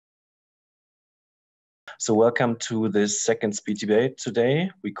So welcome to this second speed debate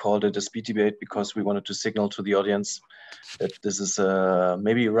today. We called it a speed debate because we wanted to signal to the audience that this is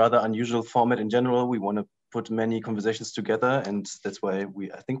maybe a rather unusual format in general. We want to put many conversations together, and that's why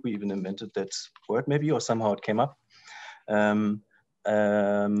I think we even invented that word maybe, or somehow it came up. I'm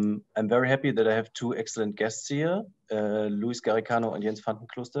very happy that I have two excellent guests here, Luis Garicano and Jens van den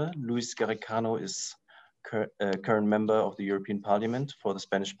Klooster. Luis Garicano is current member of the European Parliament for the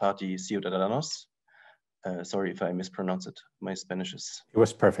Spanish party Ciudadanos. Sorry if I mispronounce it. My Spanish is it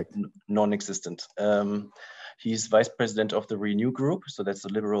was perfect. Non-existent. He's vice president of the Renew Group, so that's the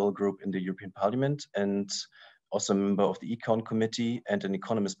liberal group in the European Parliament, and also a member of the Econ Committee and an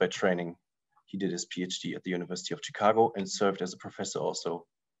economist by training. He did his PhD at the University of Chicago and served as a professor also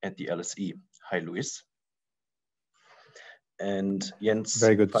at the LSE. Hi, Luis. And Jens.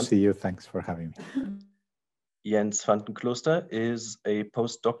 Very good to see you. Thanks for having me. Jens van den Klooster is a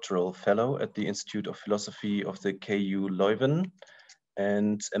postdoctoral fellow at the Institute of Philosophy of the KU Leuven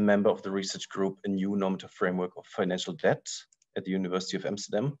and a member of the research group A New Normative Framework of Financial Debt at the University of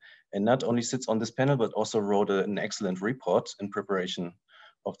Amsterdam, and not only sits on this panel, but also wrote an excellent report in preparation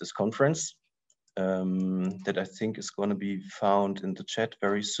of this conference that I think is going to be found in the chat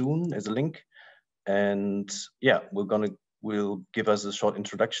very soon as a link. And yeah, will give us a short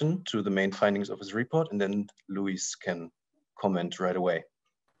introduction to the main findings of his report, and then Luis can comment right away.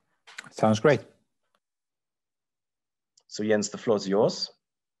 Sounds great. So Jens, the floor is yours.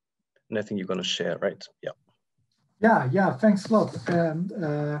 And I think you're going to share, right? Yeah. Yeah, thanks a lot. And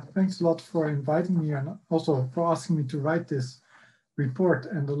thanks a lot for inviting me and also for asking me to write this report.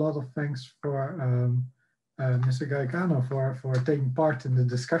 And a lot of thanks for Mr. Garicano for taking part in the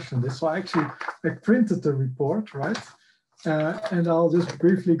discussion. So I printed the report, right? And I'll just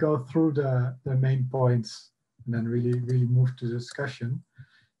briefly go through the main points and then really move to discussion.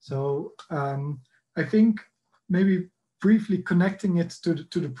 So I think maybe briefly connecting it to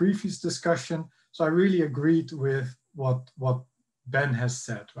the previous discussion. So I really agreed with what Ben has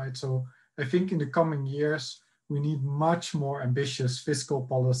said, right? So I think in the coming years, we need much more ambitious fiscal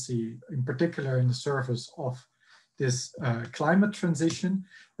policy, in particular in the service of this climate transition.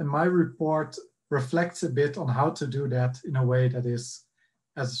 And my report reflects a bit on how to do that in a way that is,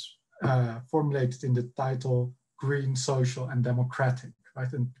 as formulated in the title, green, social, and democratic,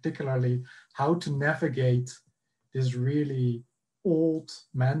 right? And particularly how to navigate this really old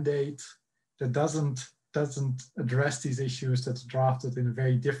mandate that doesn't address these issues, that's drafted in a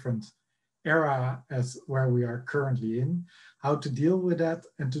very different era as where we are currently in, how to deal with that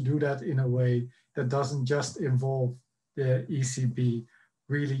and to do that in a way that doesn't just involve the ECB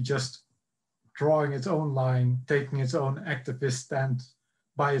really just drawing its own line, taking its own activist stand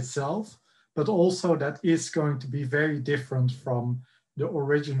by itself, but also that is going to be very different from the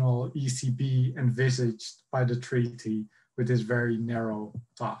original ECB envisaged by the treaty with this very narrow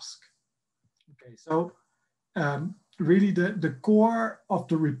task. Okay, so really the core of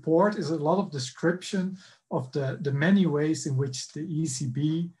the report is a lot of description of the many ways in which the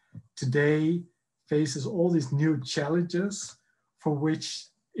ECB today faces all these new challenges for which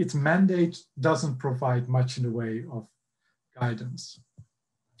its mandate doesn't provide much in the way of guidance.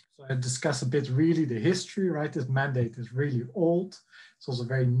 So I discuss a bit really the history, right? This mandate is really old. It's also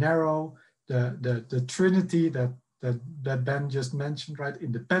very narrow. The trinity that Ben just mentioned, right?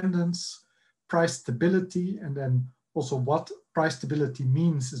 Independence, price stability, and then also what price stability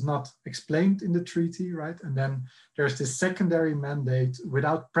means is not explained in the treaty, right? And then there's this secondary mandate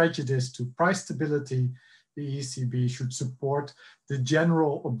without prejudice to price stability. The ECB should support the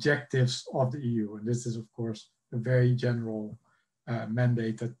general objectives of the EU. And this is, of course, a very general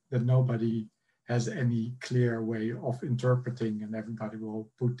mandate that nobody has any clear way of interpreting, and everybody will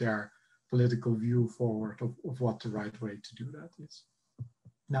put their political view forward of what the right way to do that is.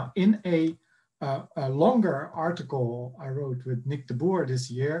 Now, in a longer article I wrote with Nick de Boer this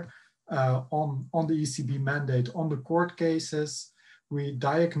year on the ECB mandate, on the court cases, we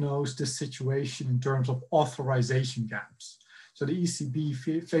diagnosed this situation in terms of authorization gaps. So the ECB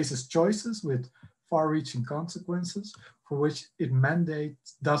faces choices with far-reaching consequences for which its mandate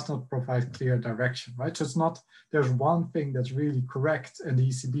does not provide clear direction, right? So it's not, there's one thing that's really correct and the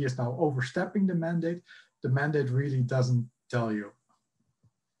ECB is now overstepping the mandate. The mandate really doesn't tell you.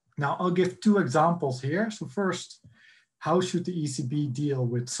 Now I'll give two examples here. So first, how should the ECB deal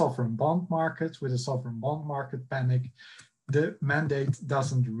with sovereign bond markets, with a sovereign bond market panic? The mandate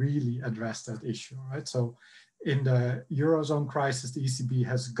doesn't really address that issue, right? So in the Eurozone crisis, the ECB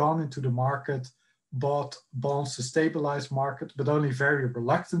has gone into the market, bought bonds to stabilize market, but only very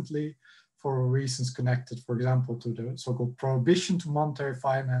reluctantly, for reasons connected, for example, to the so-called prohibition to monetary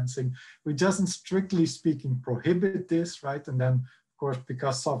financing, which doesn't strictly speaking prohibit this, right? And then, of course,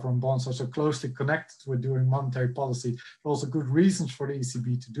 because sovereign bonds are so closely connected with doing monetary policy, there are also good reasons for the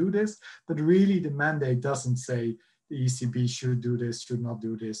ECB to do this, but really the mandate doesn't say the ECB should do this, should not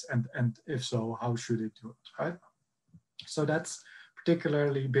do this, and if so, how should it do it, right? So that's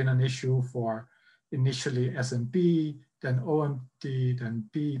particularly been an issue for initially S&P, then OMT, then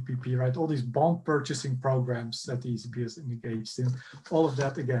PEPP, right? All these bond purchasing programs that the ECB has engaged in, all of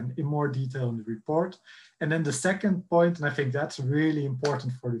that, again, in more detail in the report. And then the second point, and I think that's really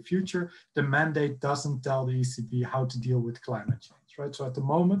important for the future, the mandate doesn't tell the ECB how to deal with climate change, right? So at the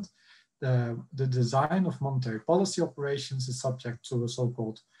moment, the design of monetary policy operations is subject to a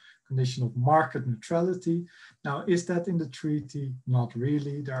so-called condition of market neutrality. Now, is that in the treaty? Not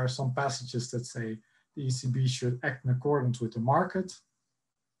really. There are some passages that say the ECB should act in accordance with the market,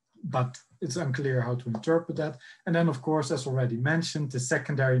 but it's unclear how to interpret that. And then, of course, as already mentioned, the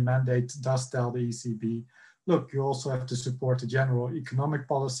secondary mandate does tell the ECB, look, you also have to support the general economic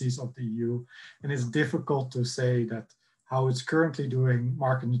policies of the EU. And it's difficult to say that how it's currently doing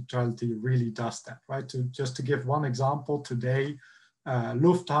market neutrality really does that, right? Just to give one example, today,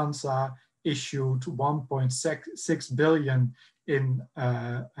 Lufthansa issued 1.6 billion in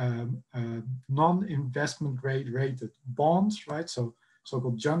non-investment grade rated bonds, right? So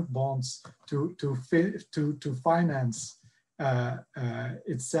so-called junk bonds to finance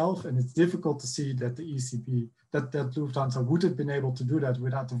itself, and it's difficult to see that the ECB, that Lufthansa would have been able to do that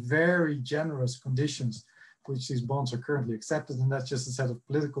without the very generous conditions which these bonds are currently accepted, and that's just a set of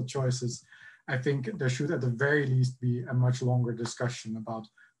political choices. I think there should at the very least be a much longer discussion about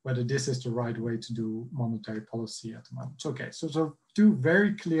whether this is the right way to do monetary policy at the moment. Okay, so two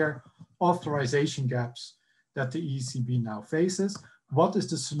very clear authorization gaps that the ECB now faces. What is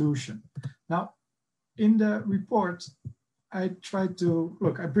the solution? Now, in the report, I tried to,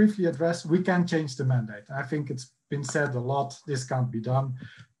 look, I briefly addressed, we can change the mandate. I think it's been said a lot, this can't be done.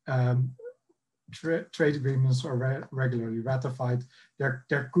 Trade agreements are regularly ratified.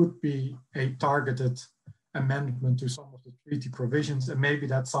 There could be a targeted amendment to some of the treaty provisions, and maybe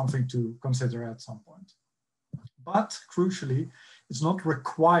that's something to consider at some point. But crucially, it's not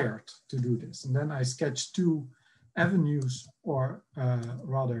required to do this. And then I sketched two avenues, or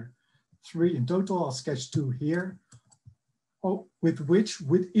rather three in total. I'll sketch two here, with which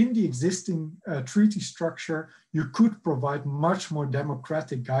within the existing treaty structure, you could provide much more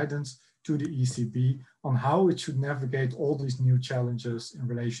democratic guidance to the ECB on how it should navigate all these new challenges in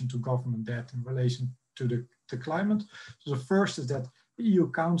relation to government debt, in relation to the climate. So the first is that the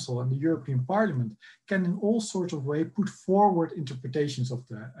EU Council and the European Parliament can in all sorts of ways put forward interpretations of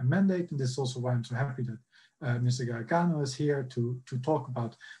the mandate. And this is also why I'm so happy that Mr. Garicano is here to talk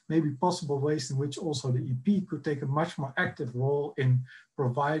about maybe possible ways in which also the EP could take a much more active role in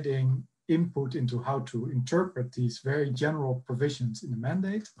providing input into how to interpret these very general provisions in the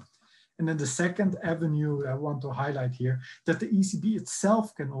mandate. And then the second avenue I want to highlight here, that the ECB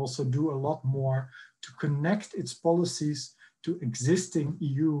itself can also do a lot more to connect its policies to existing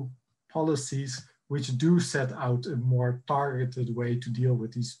EU policies, which do set out a more targeted way to deal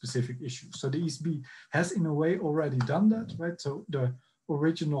with these specific issues. So the ECB has in a way already done that, right? So the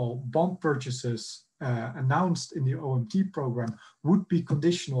original bond purchases announced in the OMT program would be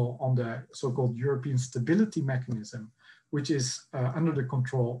conditional on the so-called European Stability Mechanism, which is under the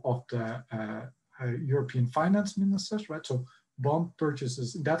control of the European finance ministers, right? So bond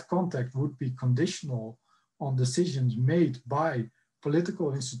purchases in that context would be conditional on decisions made by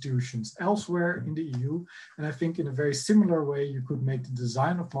political institutions elsewhere in the EU. And I think in a very similar way, you could make the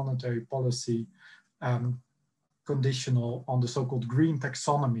design of monetary policy conditional on the so-called green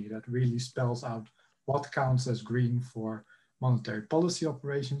taxonomy that really spells out what counts as green for monetary policy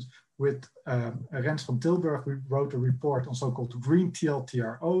operations. With Rens van Tilburg, we wrote a report on so-called green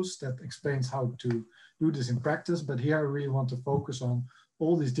TLTROs that explains how to do this in practice. But here I really want to focus on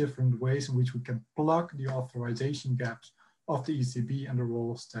all these different ways in which we can plug the authorization gaps of the ECB and the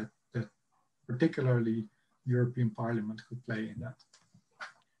roles that particularly European Parliament could play in that.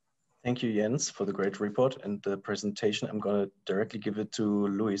 Thank you, Jens, for the great report and the presentation. I'm going to directly give it to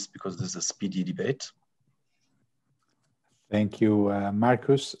Luis because this is a speedy debate. Thank you,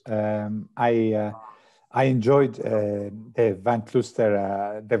 Marcus. I enjoyed the Van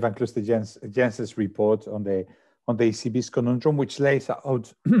Klooster Jens's report on the ECB's conundrum, which lays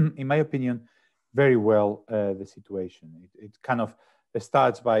out, in my opinion, very well the situation. It kind of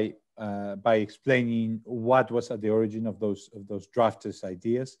starts by explaining what was at the origin of those drafters'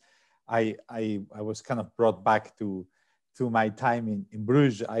 ideas. I was kind of brought back to to my time in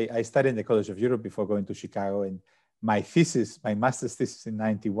Bruges. I studied in the College of Europe before going to Chicago, and my thesis, my master's thesis in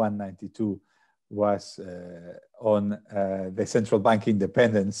 91, 92 was on the central bank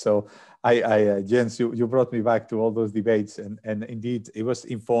independence. So Jens, you brought me back to all those debates, and indeed it was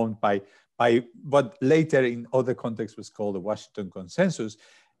informed by what later in other contexts was called the Washington Consensus.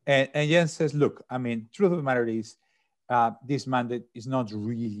 And Jens says, look, I mean, truth of the matter is, this mandate is not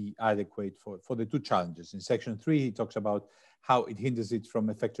really adequate for the two challenges. In section 3, he talks about how it hinders it from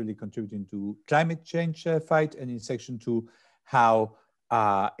effectively contributing to climate change fight. And in section 2, how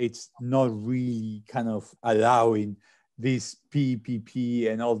it's not really kind of allowing this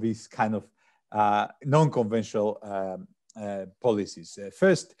PPP and all these kind of non-conventional policies.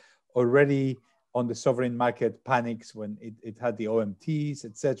 First, already on the sovereign market panics when it had the OMTs,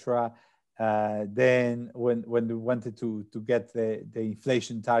 etc. Then when we wanted to get the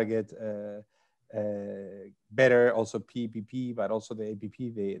inflation target better, also PPP, but also the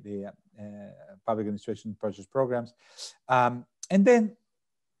APP, the Public Administration Purchase Programs. And then,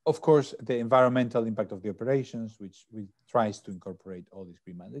 of course, the environmental impact of the operations, which tries to incorporate all these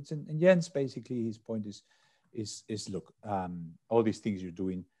green mandates. And Jens, basically, his point is look, all these things you're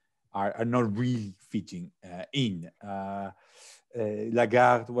doing are not really fitting in.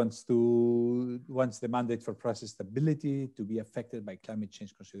 Lagarde wants the mandate for price stability to be affected by climate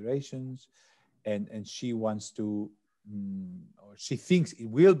change considerations, and she wants to, or she thinks it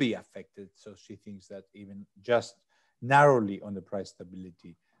will be affected. So she thinks that even just narrowly on the price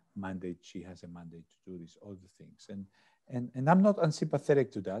stability mandate, she has a mandate to do these other things. And I'm not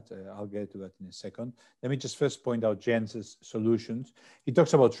unsympathetic to that. I'll get to that in a second. Let me just first point out Jens's solutions. He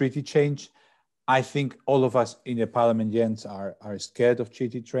talks about treaty change. I think all of us in the parliament, Jens, are scared of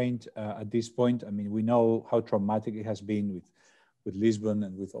treaty change at this point. I mean, we know how traumatic it has been with Lisbon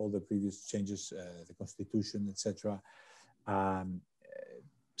and with all the previous changes, the constitution, etc.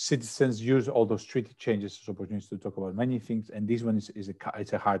 Citizens use all those treaty changes as opportunities to talk about many things, and this one is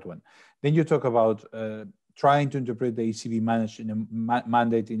a hard one. Then you talk about trying to interpret the ECB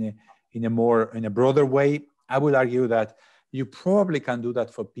mandate in a broader way. I will argue that you probably can do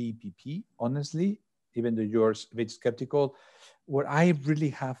that for PPP, honestly, even though you're a bit skeptical. Where I really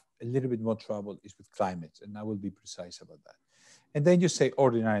have a little bit more trouble is with climate, and I will be precise about that. And then you say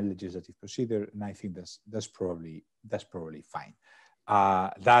ordinary legislative procedure, and I think that's probably fine.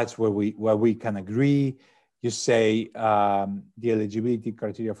 That's where we can agree. You say the eligibility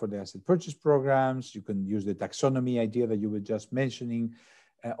criteria for the asset purchase programs. You can use the taxonomy idea that you were just mentioning.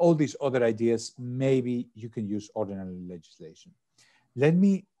 All these other ideas, maybe you can use ordinary legislation. Let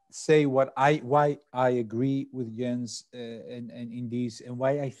me say why I agree with Jens and in this, and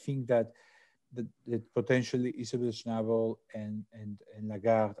why I think that potentially Isabel Schnabel and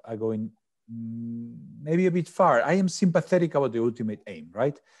Lagarde are going maybe a bit far. I am sympathetic about the ultimate aim,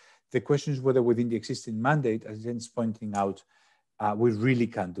 right? The question is whether within the existing mandate, as Jens pointing out, we really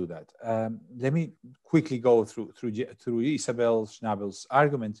can't do that. Let me quickly go through Isabel Schnabel's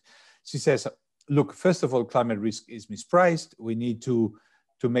argument. She says, look, first of all, climate risk is mispriced. We need to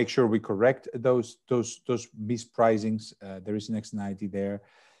make sure we correct those mispricings. There is an externality there.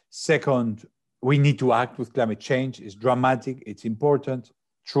 Second, we need to act with climate change. It's dramatic, it's important,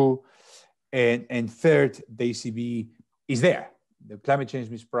 true. And third, the ECB is there. The climate change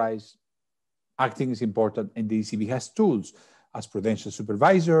misprice, acting is important, and the ECB has tools. As prudential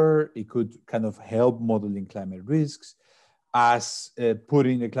supervisor, it could kind of help modeling climate risks, as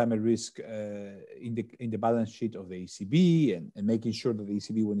putting the climate risk in the balance sheet of the ECB and making sure that the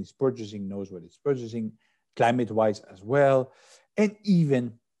ECB, when it's purchasing, knows what it's purchasing, climate-wise as well, and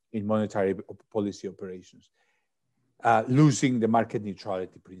even in monetary policy operations, losing the market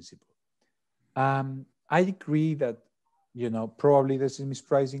neutrality principle. I agree that, probably there's a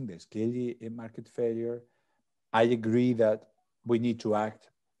mispricing, there's clearly a market failure. I agree that we need to act.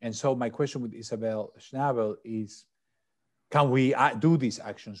 And so my question with Isabel Schnabel is, can we do these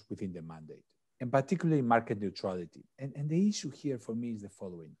actions within the mandate? And particularly market neutrality. And the issue here for me is the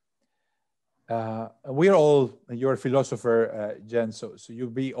following. You're a philosopher, Jen, so you'll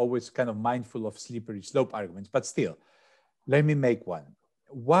be always kind of mindful of slippery slope arguments, but still, let me make one.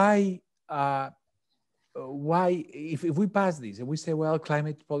 Why, if we pass this and we say, well,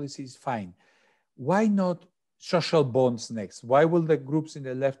 climate policy is fine, why not social bonds next? Why will the groups in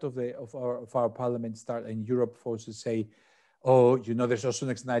the left of our parliament start, and Europe forces say, oh, there's also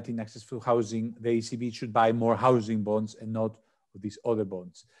next night in access to housing, the ECB should buy more housing bonds and not these other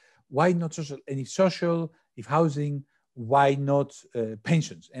bonds? Why not social? And if housing, why not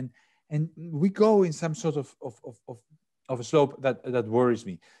pensions? And we go in some sort of a slope that worries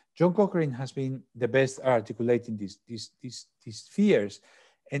me. John Cochrane has been the best at articulating these fears.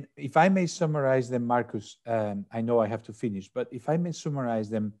 And if I may summarize them, Marcus, I know I have to finish, but if I may summarize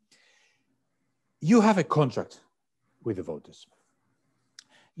them, you have a contract with the voters.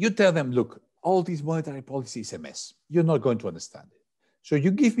 You tell them, look, all this monetary policy is a mess. You're not going to understand it. So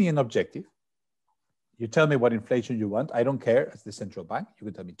you give me an objective. You tell me what inflation you want. I don't care as the central bank. You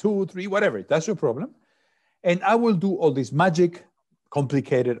can tell me 2, 3, whatever. That's your problem. And I will do all this magic,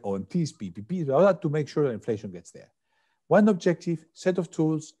 complicated OMTs, PPPs, all that to make sure that inflation gets there. One objective, set of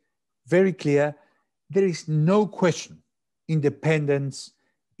tools, very clear. There is no question independence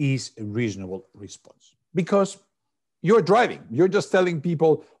is a reasonable response because you're driving. You're just telling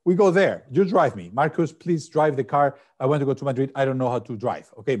people, we go there. You drive me. Marcus, please drive the car. I want to go to Madrid. I don't know how to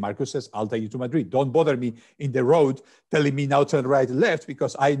drive. Okay, Marcus says, I'll take you to Madrid. Don't bother me in the road telling me now turn right and left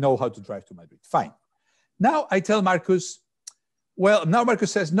because I know how to drive to Madrid. Fine. Now I tell Marcus, well, now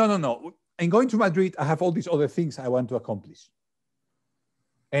Marcus says, no. I'm going to Madrid. I have all these other things I want to accomplish.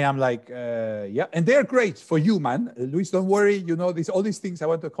 And I'm like, yeah, and they're great for you, man. Luis, don't worry. You know, all these things I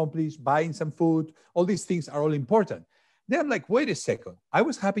want to accomplish, buying some food, all these things are all important. Then I'm like, wait a second. I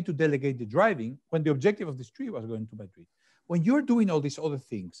was happy to delegate the driving when the objective of this trip was going to Madrid. When you're doing all these other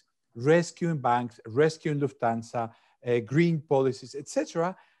things, rescuing banks, rescuing Lufthansa, green policies,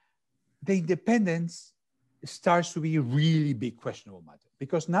 etc., the independence starts to be a really big questionable matter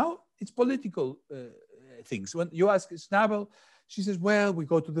because now it's political things. When you ask Schnabel, she says, well, we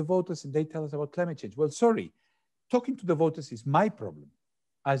go to the voters and they tell us about climate change. Well, sorry, talking to the voters is my problem.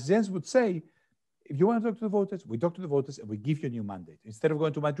 As Jens would say, if you want to talk to the voters, we talk to the voters and we give you a new mandate. Instead of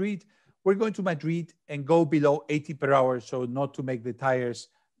going to Madrid, we're going to Madrid and go below 80 per hour so not to make the tires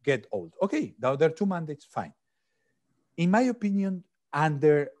get old. Okay, now there are 2 mandates, fine. In my opinion,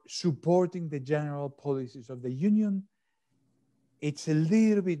 under supporting the general policies of the union, it's a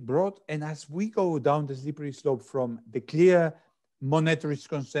little bit broad. And as we go down the slippery slope from the clear monetary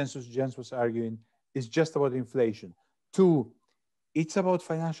consensus Jens was arguing is just about inflation, to it's about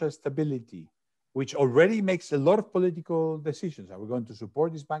financial stability, which already makes a lot of political decisions. Are we going to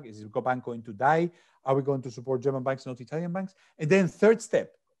support this bank? Is the bank going to die? Are we going to support German banks, not Italian banks? And then third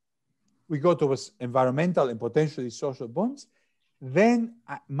step, we go towards environmental and potentially social bonds. Then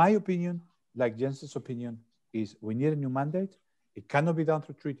my opinion, like Jens's opinion, is we need a new mandate. It cannot be done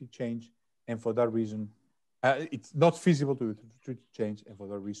through treaty change. And for that reason, it's not feasible to do through treaty change. And for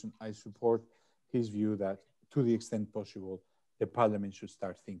that reason, I support his view that to the extent possible, the parliament should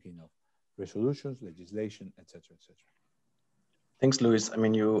start thinking of resolutions, legislation, etc., etc. Thanks, Luis. I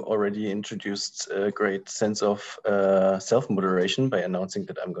mean, you already introduced a great sense of self-moderation by announcing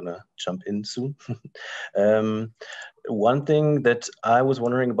that I'm going to jump in soon. One thing that I was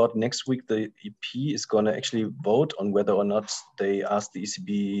wondering about, next week, the EP is going to actually vote on whether or not they ask the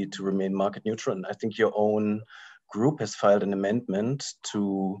ECB to remain market neutral. And I think your own group has filed an amendment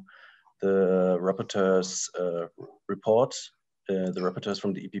to the rapporteur's report. The rapporteurs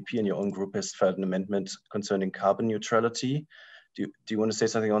from the EPP and your own group has filed an amendment concerning carbon neutrality. Do you want to say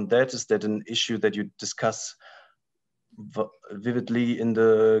something on that? Is that an issue that you discuss vividly in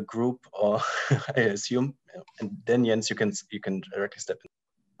the group, or I assume? And then Jens, you can directly step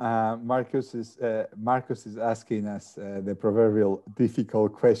in. Marcus is asking us the proverbial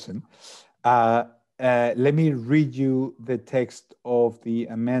difficult question. Let me read you the text of the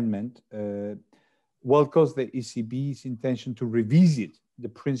amendment. Welcomes the ECB's intention to revisit the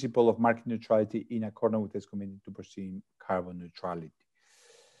principle of market neutrality in accordance with its commitment to pursuing carbon neutrality.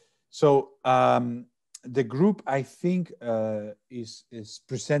 So the group, I think, is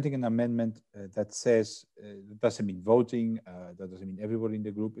presenting an amendment that says, that doesn't mean voting, that doesn't mean everybody in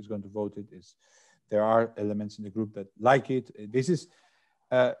the group is going to vote it. There are elements in the group that like it. This is,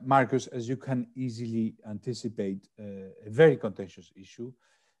 Marcus, as you can easily anticipate, a very contentious issue.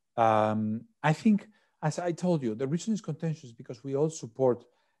 I think, as I told you, the reason it's contentious because we all support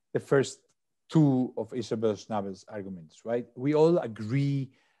the first 2 of Isabel Schnabel's arguments, right? We all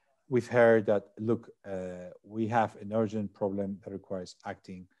agree with her that, look, we have an urgent problem that requires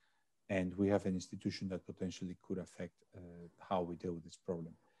acting, and we have an institution that potentially could affect how we deal with this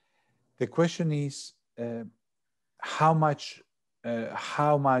problem. The question is, how much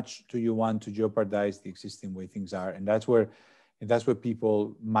do you want to jeopardize the existing way things are? And that's where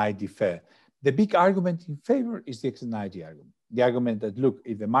people might differ. The big argument in favor is the externality argument. The argument that, look,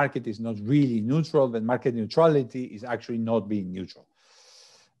 if the market is not really neutral, then market neutrality is actually not being neutral.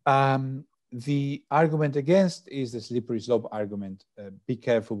 The argument against is the slippery slope argument. Be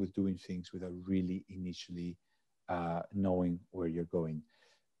careful with doing things without really initially knowing where you're going.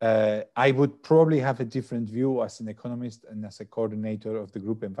 I would probably have a different view as an economist and as a coordinator of the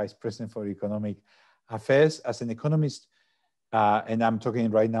group and vice president for economic affairs. As an economist, and I'm talking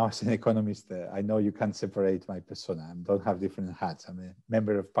right now as an economist, I know you can't separate my persona. I don't have different hats. I'm a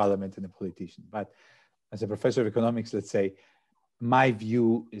member of parliament and a politician. But as a professor of economics, let's say, my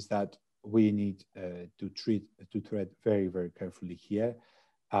view is that we need to tread very, very carefully here.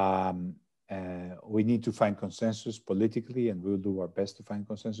 We need to find consensus politically, and we'll do our best to find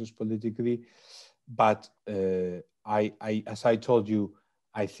consensus politically. But as I told you,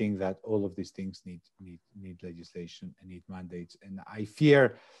 I think that all of these things need legislation and need mandates. And I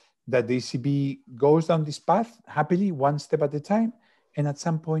fear that the ECB goes down this path happily, one step at a time. And at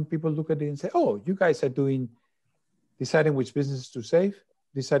some point, people look at it and say, oh, you guys are deciding which businesses to save,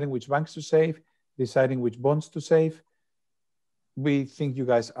 deciding which banks to save, deciding which bonds to save. We think you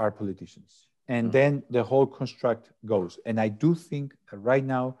guys are politicians. And then the whole construct goes. And I do think that right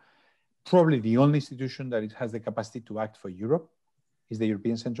now, probably the only institution that it has the capacity to act for Europe is the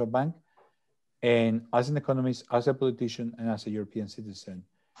European Central Bank. And as an economist, as a politician, and as a European citizen,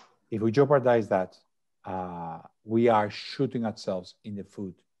 if we jeopardize that, we are shooting ourselves in the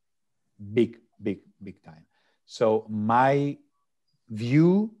foot big time. So my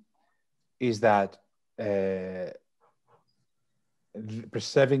view is that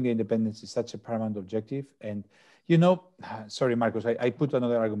preserving the independence is such a paramount objective. And, you know, sorry, Marcos, I put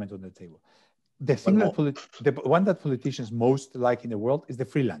another argument on the table. The thing the one that politicians most like in the world is the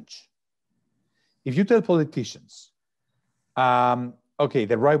free lunch. If you tell politicians, okay,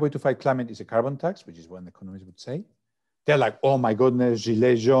 the right way to fight climate is a carbon tax, which is what economists would say, they're like, oh my goodness,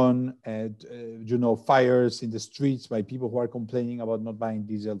 gilets jaunes, you know, fires in the streets by people who are complaining about not buying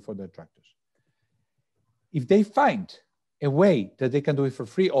diesel for their tractors. If they find a way that they can do it for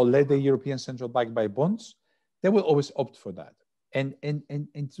free or let the European Central Bank buy bonds, they will always opt for that. And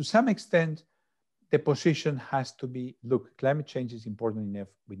to some extent, the position has to be, look, climate change is important enough.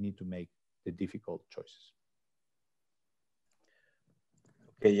 We need to make the difficult choices.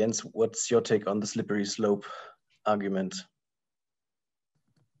 Okay, Jens, what's your take on the slippery slope argument?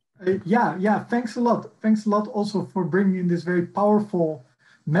 Yeah, thanks a lot. Thanks a lot also for bringing in this very powerful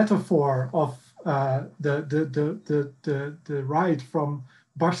metaphor of the ride from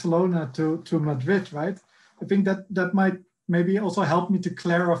Barcelona to Madrid, right? I think that might maybe also help me to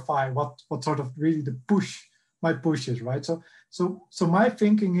clarify what sort of really my push is, right? So my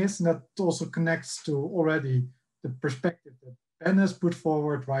thinking is, and that also connects to already the perspective that Ben has put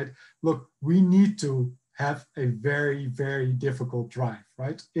forward, right? Look, we need to have a very, very difficult drive,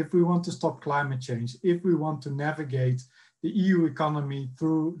 right? If we want to stop climate change, if we want to navigate the EU economy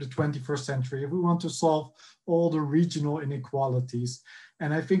through the 21st century, if we want to solve all the regional inequalities.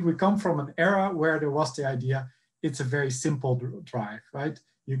 And I think we come from an era where there was the idea, it's a very simple drive, right?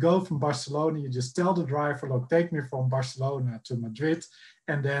 You go from Barcelona, you just tell the driver, look, take me from Barcelona to Madrid,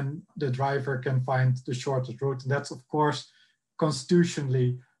 and then the driver can find the shortest route. And that's, of course,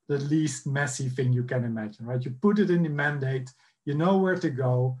 constitutionally the least messy thing you can imagine, right? You put it in the mandate, you know where to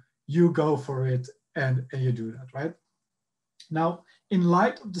go, you go for it, and you do that, right? Now, in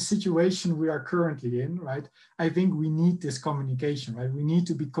light of the situation we are currently in, right, I think we need this communication, right? We need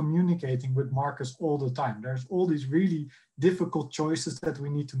to be communicating with markets all the time. There's all these really difficult choices that we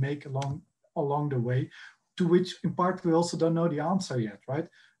need to make along the way, to which in part we also don't know the answer yet, right?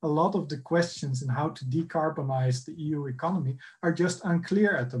 A lot of the questions in how to decarbonize the EU economy are just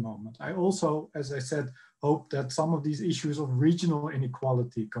unclear at the moment. I also, as I said, hope that some of these issues of regional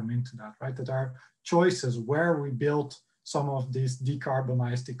inequality come into that, right? That are choices where we build some of this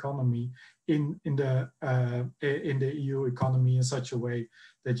decarbonized economy in the EU economy in such a way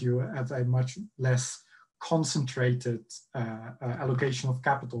that you have a much less concentrated allocation of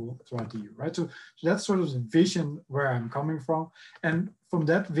capital throughout the EU, right? So that's sort of the vision where I'm coming from. And from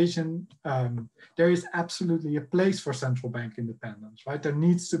that vision, there is absolutely a place for central bank independence, right? There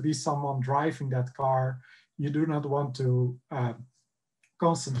needs to be someone driving that car. You do not want to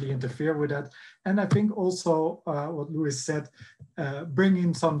constantly interfere with that. And I think also what Luis said, bring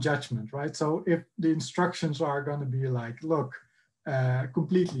in some judgment, right? So if the instructions are going to be like, look,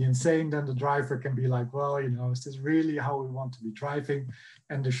 completely insane, then the driver can be like, well, you know, is this really how we want to be driving?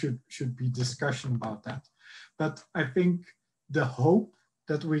 And there should be discussion about that. But I think the hope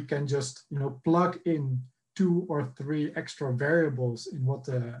that we can just, you know, plug in 2 or 3 extra variables in what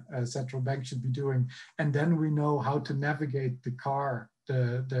the central bank should be doing, and then we know how to navigate the car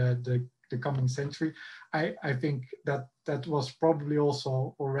the coming century. I think that was probably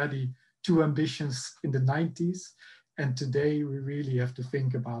also already too ambitious in the 90s. And today we really have to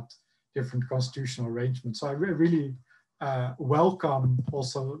think about different constitutional arrangements. So I really welcome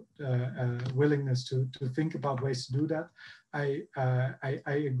also willingness to think about ways to do that. I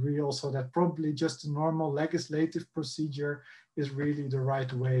agree also that probably just a normal legislative procedure is really the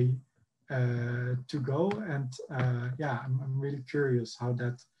right way to go. And yeah, I'm really curious how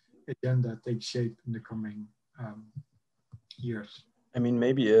that agenda takes shape in the coming years. I mean,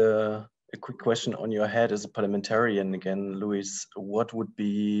 maybe a quick question on your head as a parliamentarian again, Luis. What would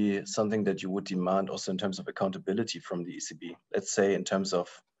be something that you would demand also in terms of accountability from the ECB? Let's say in terms of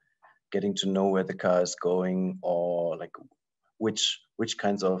getting to know where the car is going, or like which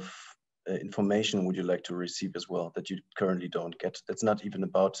kinds of information would you like to receive as well that you currently don't get? That's not even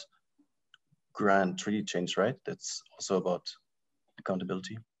about grand treaty change, right? That's also about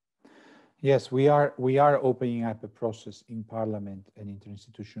accountability. Yes, we are opening up a process in Parliament, an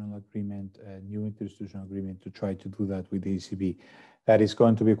interinstitutional agreement, a new interinstitutional agreement to try to do that with the ECB. That is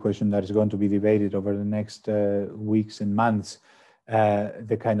going to be a question that is going to be debated over the next weeks and months.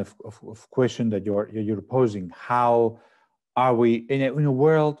 The kind of question that you're posing: how are we in a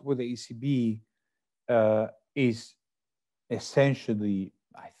world where the ECB is essentially,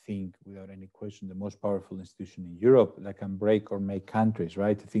 I think, without any question, the most powerful institution in Europe that can break or make countries,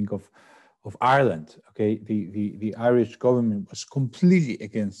 right? Think of Ireland, okay? The Irish government was completely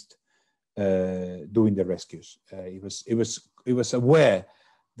against doing the rescues. It was aware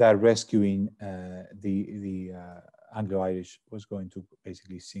that rescuing the Anglo-Irish was going to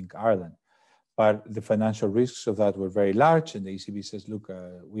basically sink Ireland. But the financial risks of that were very large, and the ECB says, look,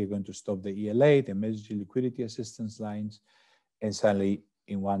 we are going to stop the ELA, the emergency liquidity assistance lines, and suddenly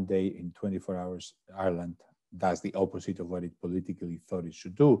in one day, in 24 hours, Ireland does the opposite of what it politically thought it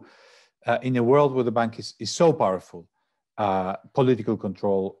should do. In a world where the bank is so powerful, political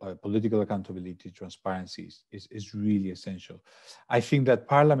control, political accountability, transparency is really essential. I think that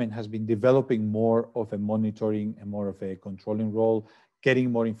Parliament has been developing more of a monitoring and more of a controlling role,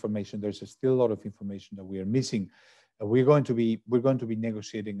 getting more information. There's still a lot of information that we are missing. We're going to be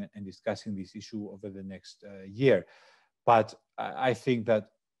negotiating and discussing this issue over the next year. But I think that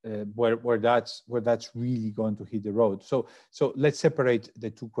where that's really going to hit the road. So let's separate the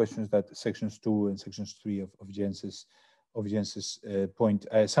two questions, that sections 2 and sections 3 of Jens's point.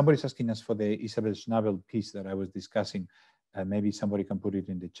 Somebody's asking us for the Isabel Schnabel piece that I was discussing. Maybe somebody can put it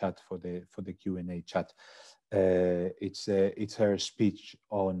in the chat for the Q&A chat. It's her speech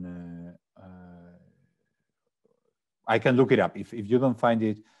on. I can look it up if you don't find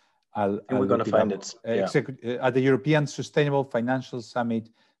it. We're going to find it. At the European Sustainable Financial Summit,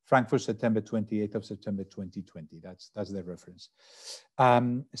 Frankfurt, September 28th of September 2020. That's the reference.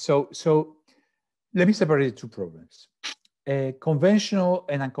 So let me separate the two problems: conventional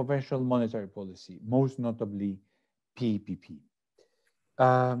and unconventional monetary policy, most notably PEPP.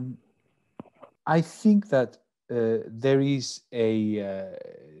 I think that there is a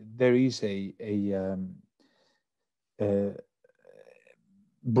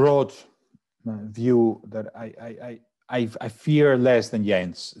broad view that I fear less than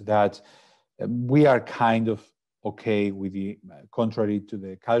Jens, that we are kind of okay with the, contrary to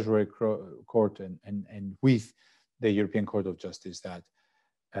the Karlsruhe Court and with the European Court of Justice, that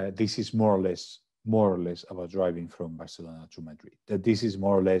this is more or less about driving from Barcelona to Madrid, that this is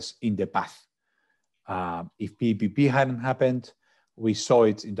more or less in the path. If PPP hadn't happened, we saw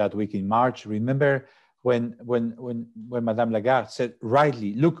it in that week in March. Remember when Madame Lagarde said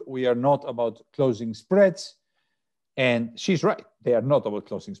rightly, look, we are not about closing spreads. And she's right, they are not about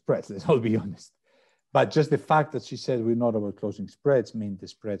closing spreads, let's all be honest. But just the fact that she said we're not about closing spreads meant the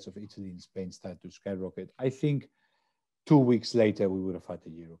spreads of Italy and Spain started to skyrocket. I think 2 weeks later, we would have had a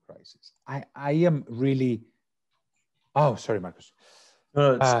euro crisis. I am really, oh, sorry, Marcus.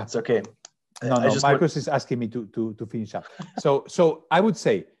 No, it's okay. No, Marcus is asking me to finish up. So I would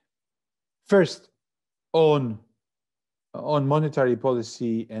say, first, on monetary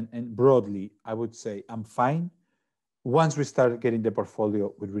policy and broadly, I would say I'm fine. Once we start getting the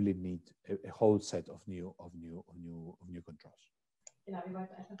portfolio, we really need a whole set of new controls.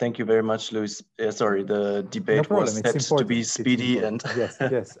 Thank you very much, Luis. Sorry, the debate was set to be speedy, and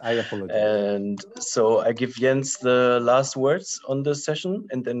yes, I apologize. And so I give Jens the last words on this session,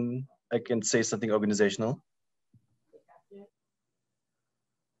 and then I can say something organizational.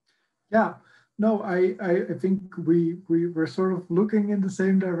 Yeah, no, I think we're sort of looking in the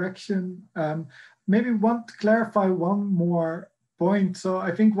same direction. Maybe want to clarify one more point. So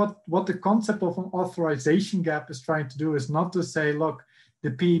I think what the concept of an authorization gap is trying to do is not to say, look,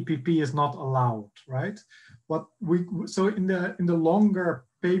 the PEPP is not allowed, right? So in the longer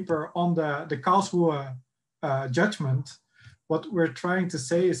paper on the Karlsruhe judgment, what we're trying to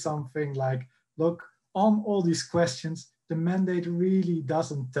say is something like, look, on all these questions, the mandate really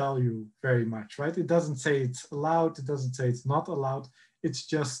doesn't tell you very much, right? It doesn't say it's allowed, it doesn't say it's not allowed. It's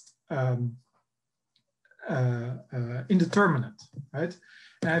just indeterminate, right?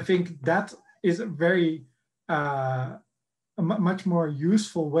 And I think that is a very a much more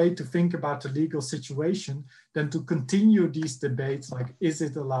useful way to think about the legal situation than to continue these debates like, is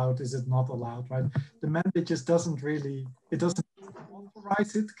it allowed, is it not allowed, right? The mandate just doesn't really, it doesn't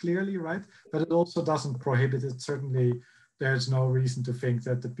authorize it clearly, right? But it also doesn't prohibit it. Certainly, there's no reason to think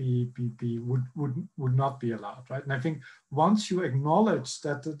that the PPP would not be allowed, right? And I think once you acknowledge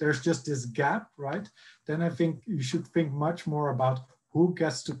that there's just this gap, right, then I think you should think much more about who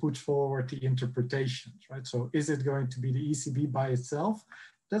gets to put forward the interpretations, right? So is it going to be the ECB by itself?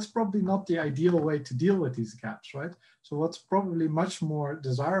 That's probably not the ideal way to deal with these gaps, right? So what's probably much more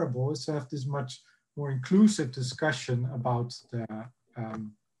desirable is to have this much more inclusive discussion about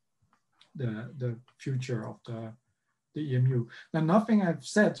the future of the EMU. Now, nothing I've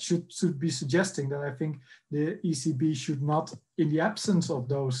said should be suggesting that I think the ECB should not, in the absence of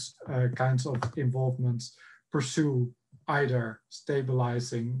those kinds of involvements, pursue either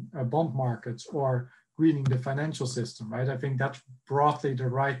stabilizing bond markets or greening the financial system, right? I think that's broadly the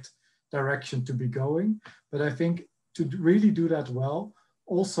right direction to be going. But I think to really do that well,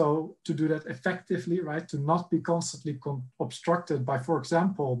 also to do that effectively, right? To not be constantly obstructed by, for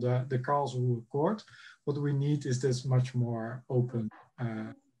example, the Karlsruhe Court. What we need is this much more open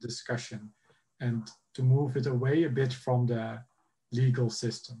discussion and to move it away a bit from the legal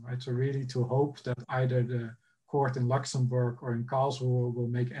system, right? So really to hope that either the court in Luxembourg or in Karlsruhe will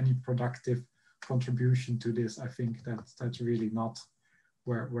make any productive contribution to this. I think that's really not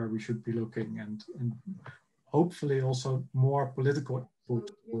where we should be looking, and hopefully also more political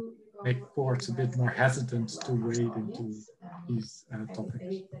input will make courts a bit more hesitant to wade into these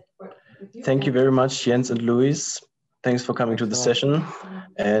topics. Thank you very much, Jens and Luis. Thanks for coming to the session,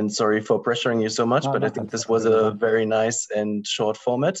 and sorry for pressuring you so much, but I think this was a very nice and short format.